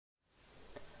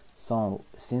So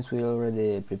since we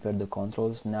already prepared the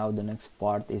controls, now the next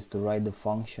part is to write the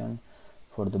function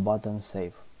for the button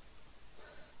save.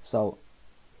 So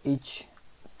each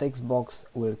text box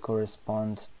will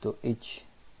correspond to each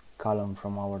column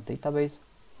from our database.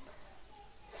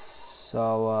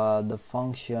 So the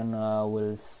function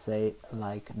will say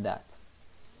like that.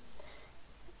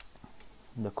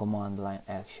 The command line,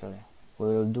 actually, we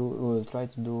will try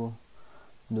to do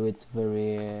it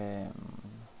very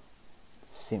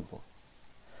simple.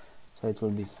 So it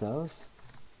will be cells,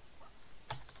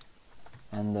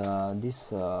 and this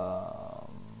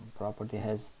property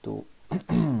has two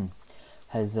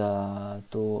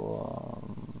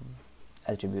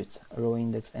attributes: row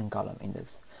index and column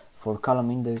index. For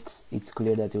column index, it's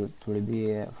clear that it will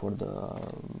be for the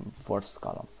first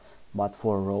column, but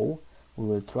for row, we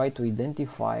will try to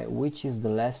identify which is the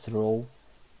last row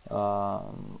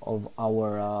of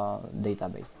our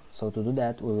database. So to do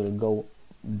that, we will go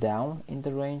down in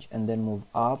the range and then move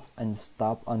up and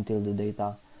stop until the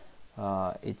data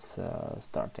it's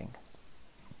starting.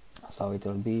 So it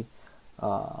will be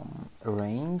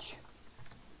range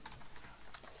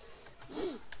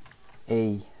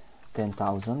a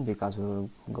 10,000, because we will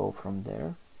go from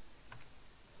there,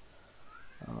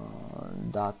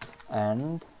 dot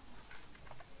end,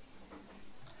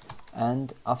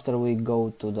 and after we go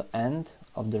to the end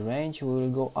of the range, we will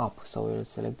go up, so we will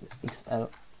select XL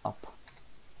up,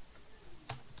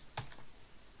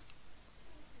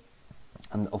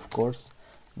 and of course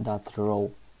that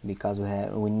row, because we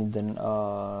need the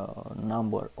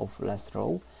number of last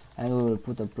row, and we will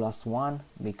put a +1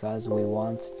 because we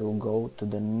want to go to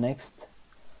the next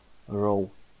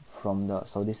row from the,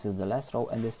 so this is the last row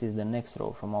and this is the next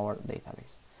row from our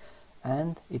database,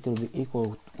 and it will be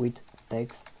equal with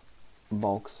text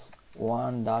box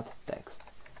 1.text,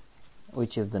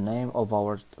 which is the name of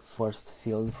our first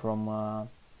field from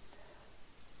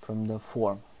the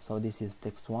form. So this is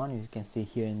text1. You can see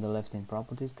here in the left in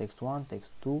properties, text1,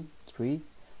 text2, 3,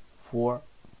 4,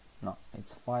 no,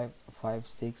 it's 5, 5,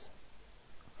 6,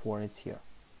 4, it's here.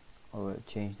 I will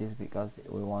change this because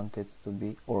we want it to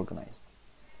be organized.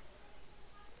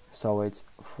 So it's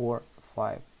 4,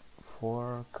 5,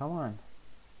 4, come on,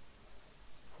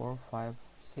 4, 5,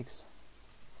 6,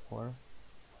 4,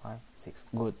 5, 6,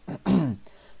 good.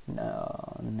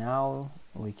 Now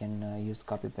we can use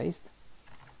copy paste.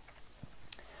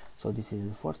 So this is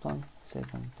the first one,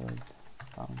 second, third,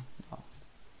 down,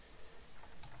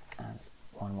 and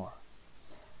one more.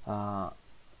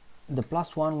 The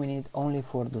 +1 we need only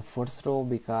for the first row,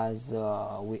 because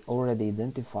we already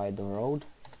identified the row,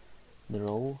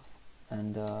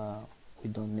 and we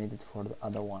don't need it for the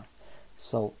other one.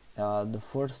 So the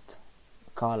first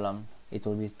column, it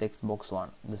will be text box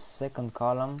 1. The second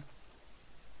column,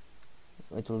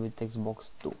 it will be text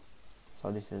box 2.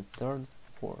 So this is third,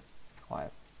 4,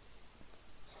 5,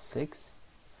 6,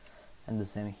 and the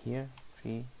same here,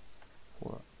 3,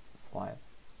 4, 5,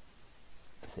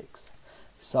 6.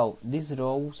 So these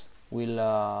rows will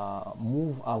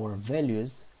move our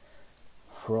values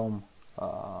from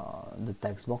the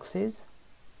text boxes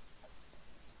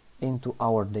into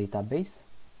our database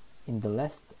in the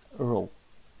last row,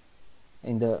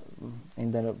 in the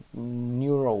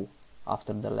new row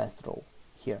after the last row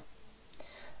here.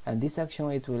 And this action,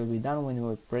 it will be done when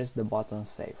we press the button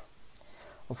save.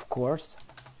 Of course,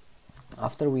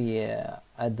 after we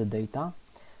add the data,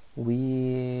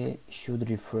 we should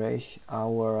refresh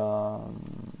our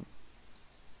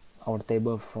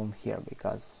table from here,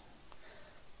 because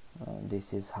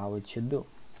this is how it should do.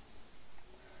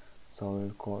 So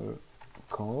we'll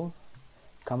call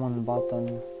command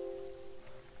button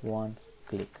one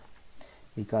click,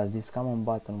 because this command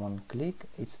button one click,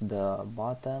 it's the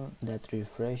button that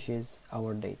refreshes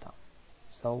our data.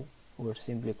 So we're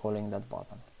simply calling that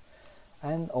button.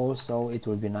 And also it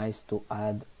will be nice to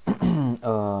add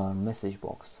a message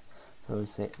box. So we'll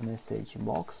say message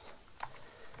box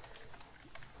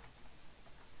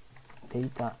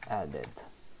data added.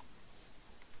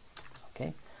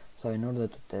 Okay, so in order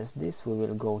to test this, we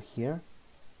will go here,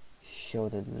 show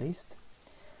the list,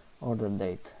 order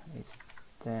date is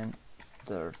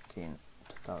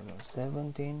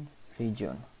 10/13/2017,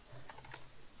 region,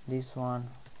 this one,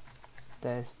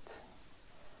 test,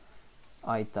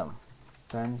 item,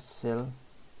 pencil,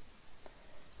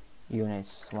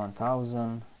 units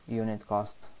 1000, unit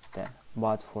cost 10.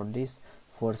 But for this,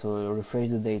 first we will refresh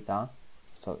the data,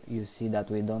 so you see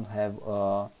that we don't have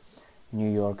New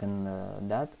York and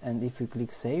that, and if we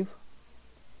click save,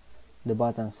 the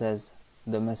button says,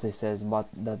 the message says, but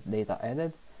that data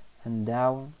added, and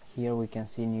down here we can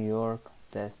see New York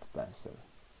test pencil.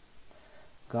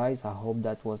 Guys, I hope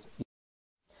that was.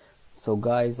 So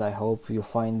guys, I hope you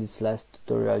find this last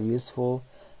tutorial useful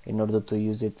in order to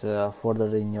use it further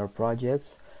in your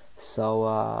projects. So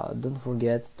don't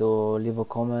forget to leave a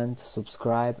comment,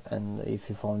 subscribe, and if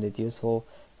you found it useful,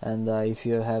 and if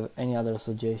you have any other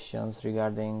suggestions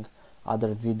regarding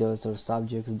other videos or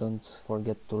subjects, don't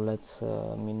forget to let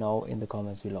me know in the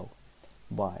comments below.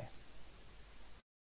 Bye.